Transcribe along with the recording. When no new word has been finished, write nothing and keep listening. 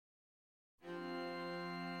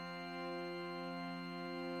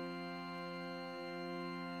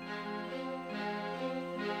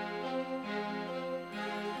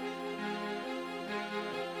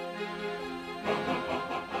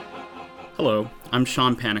Hello, I'm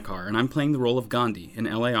Sean Panikkar, and I'm playing the role of Gandhi in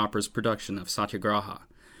LA Opera's production of Satyagraha.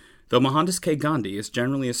 Though Mohandas K. Gandhi is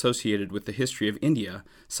generally associated with the history of India,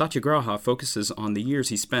 Satyagraha focuses on the years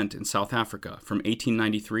he spent in South Africa from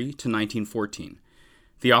 1893 to 1914.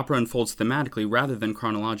 The opera unfolds thematically rather than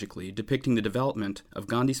chronologically, depicting the development of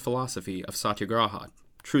Gandhi's philosophy of Satyagraha,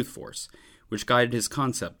 truth force, which guided his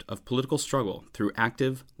concept of political struggle through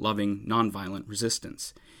active, loving, nonviolent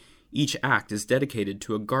resistance. Each act is dedicated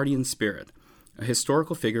to a guardian spirit, a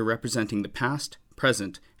historical figure representing the past,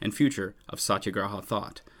 present, and future of Satyagraha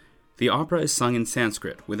thought. The opera is sung in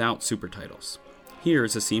Sanskrit without supertitles. Here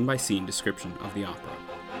is a scene-by-scene description of the opera.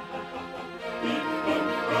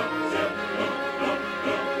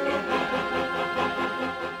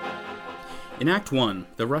 In Act 1,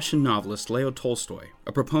 the Russian novelist Leo Tolstoy,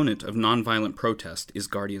 a proponent of nonviolent protest, is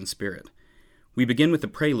guardian spirit. We begin with a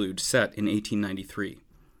prelude set in 1893.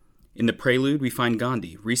 In the prelude, we find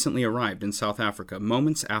Gandhi, recently arrived in South Africa,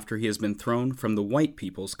 moments after he has been thrown from the white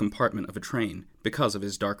people's compartment of a train because of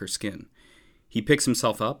his darker skin. He picks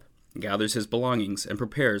himself up, gathers his belongings, and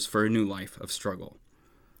prepares for a new life of struggle.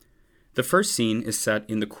 The first scene is set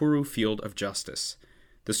in the Kuru field of justice.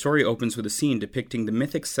 The story opens with a scene depicting the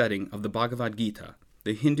mythic setting of the Bhagavad Gita,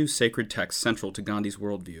 the Hindu sacred text central to Gandhi's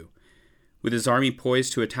worldview. With his army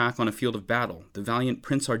poised to attack on a field of battle, the valiant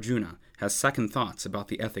Prince Arjuna has second thoughts about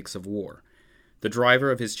the ethics of war. The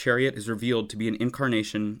driver of his chariot is revealed to be an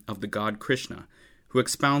incarnation of the god Krishna, who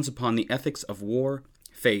expounds upon the ethics of war,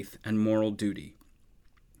 faith, and moral duty.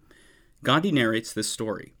 Gandhi narrates this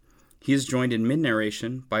story. He is joined in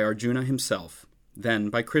mid-narration by Arjuna himself, then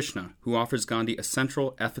by Krishna, who offers Gandhi a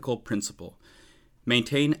central ethical principle.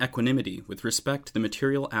 Maintain equanimity with respect to the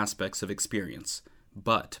material aspects of experience,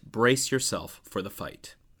 but brace yourself for the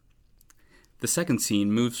fight. The second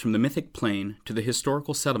scene moves from the mythic plain to the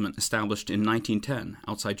historical settlement established in 1910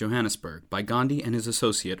 outside Johannesburg by Gandhi and his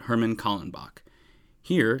associate Herman Kallenbach.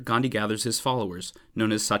 Here, Gandhi gathers his followers,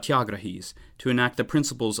 known as Satyagrahis, to enact the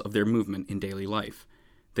principles of their movement in daily life.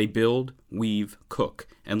 They build, weave, cook,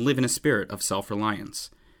 and live in a spirit of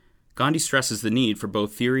self-reliance. Gandhi stresses the need for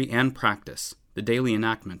both theory and practice, the daily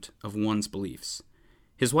enactment of one's beliefs.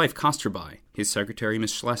 His wife Kasturbai, his secretary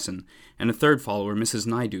Miss Schlesson, and a third follower Mrs.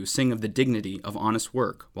 Naidu sing of the dignity of honest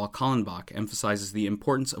work, while Kallenbach emphasizes the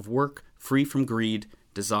importance of work free from greed,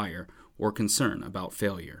 desire, or concern about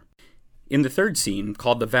failure. In the third scene,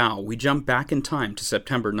 called The Vow, we jump back in time to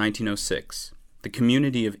September 1906. The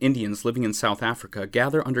community of Indians living in South Africa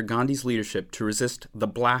gather under Gandhi's leadership to resist the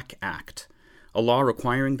Black Act, a law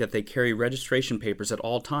requiring that they carry registration papers at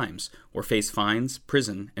all times or face fines,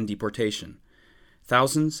 prison, and deportation.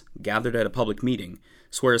 Thousands, gathered at a public meeting,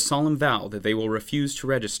 swear a solemn vow that they will refuse to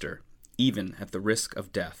register, even at the risk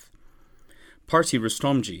of death. Parsi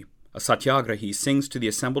Rustomji, a Satyagrahi, sings to the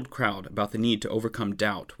assembled crowd about the need to overcome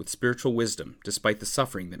doubt with spiritual wisdom despite the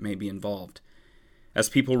suffering that may be involved. As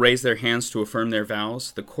people raise their hands to affirm their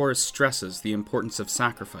vows, the chorus stresses the importance of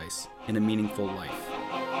sacrifice in a meaningful life.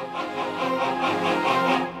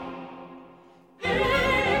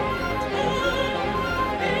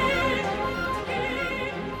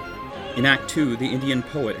 In Act 2, the Indian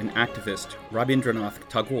poet and activist Rabindranath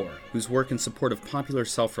Tagore, whose work in support of popular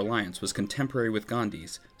self-reliance was contemporary with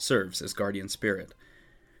Gandhi's, serves as guardian spirit.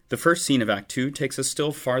 The first scene of Act 2 takes us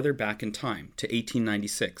still farther back in time, to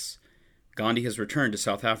 1896. Gandhi has returned to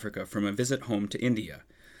South Africa from a visit home to India.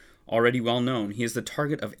 Already well known, he is the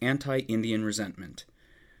target of anti-Indian resentment.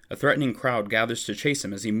 A threatening crowd gathers to chase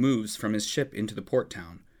him as he moves from his ship into the port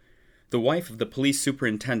town. The wife of the police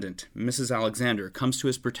superintendent, Mrs. Alexander, comes to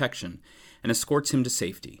his protection and escorts him to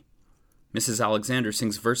safety. Mrs. Alexander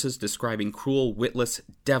sings verses describing cruel, witless,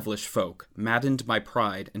 devilish folk, maddened by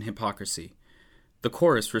pride and hypocrisy. The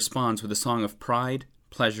chorus responds with a song of pride,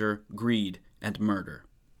 pleasure, greed, and murder.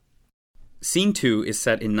 Scene 2 is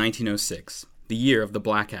set in 1906, the year of the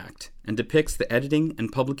Black Act, and depicts the editing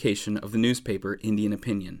and publication of the newspaper Indian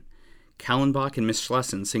Opinion. Kallenbach and Miss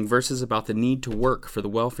Schlesson sing verses about the need to work for the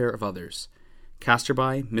welfare of others.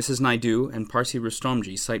 Kasturbai, Mrs. Naidu, and Parsi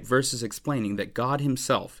Rustomji cite verses explaining that God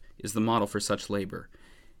himself is the model for such labor,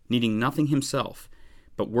 needing nothing himself,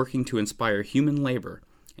 but working to inspire human labor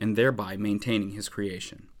and thereby maintaining his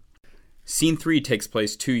creation. Scene 3 takes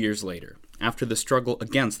place 2 years later, after the struggle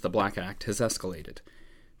against the Black Act has escalated.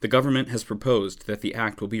 The government has proposed that the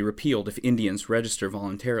act will be repealed if Indians register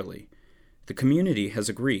voluntarily. The community has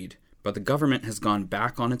agreed, but the government has gone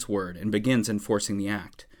back on its word and begins enforcing the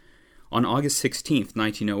act. On August 16,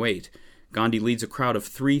 1908, Gandhi leads a crowd of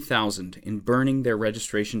 3,000 in burning their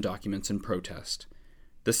registration documents in protest.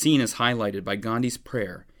 The scene is highlighted by Gandhi's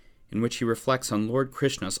prayer, in which he reflects on Lord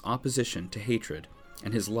Krishna's opposition to hatred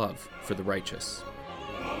and his love for the righteous.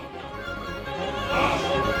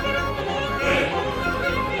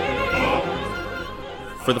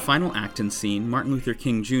 For the final act and scene, Martin Luther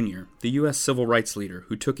King Jr., the U.S. civil rights leader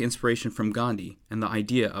who took inspiration from Gandhi and the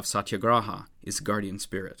idea of Satyagraha, is guardian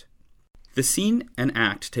spirit. The scene and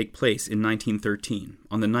act take place in 1913,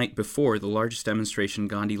 on the night before the largest demonstration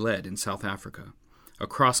Gandhi led in South Africa, a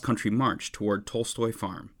cross-country march toward Tolstoy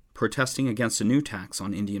Farm, protesting against a new tax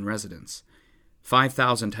on Indian residents.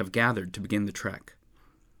 5,000 have gathered to begin the trek.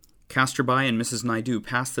 Kasturbai and Mrs. Naidu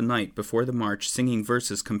passed the night before the march singing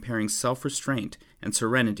verses comparing self-restraint and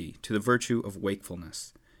serenity to the virtue of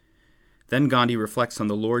wakefulness. Then Gandhi reflects on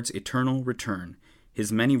the Lord's eternal return,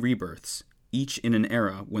 his many rebirths, each in an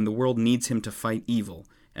era when the world needs him to fight evil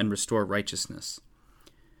and restore righteousness.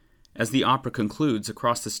 As the opera concludes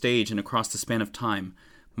across the stage and across the span of time,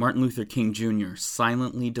 Martin Luther King Jr.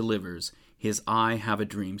 silently delivers his I Have a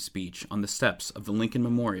Dream speech on the steps of the Lincoln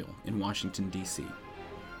Memorial in Washington, D.C.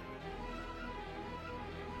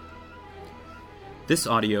 This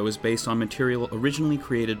audio is based on material originally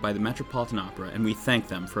created by the Metropolitan Opera, and we thank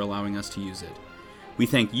them for allowing us to use it. We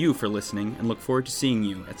thank you for listening and look forward to seeing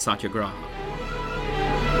you at Satyagraha.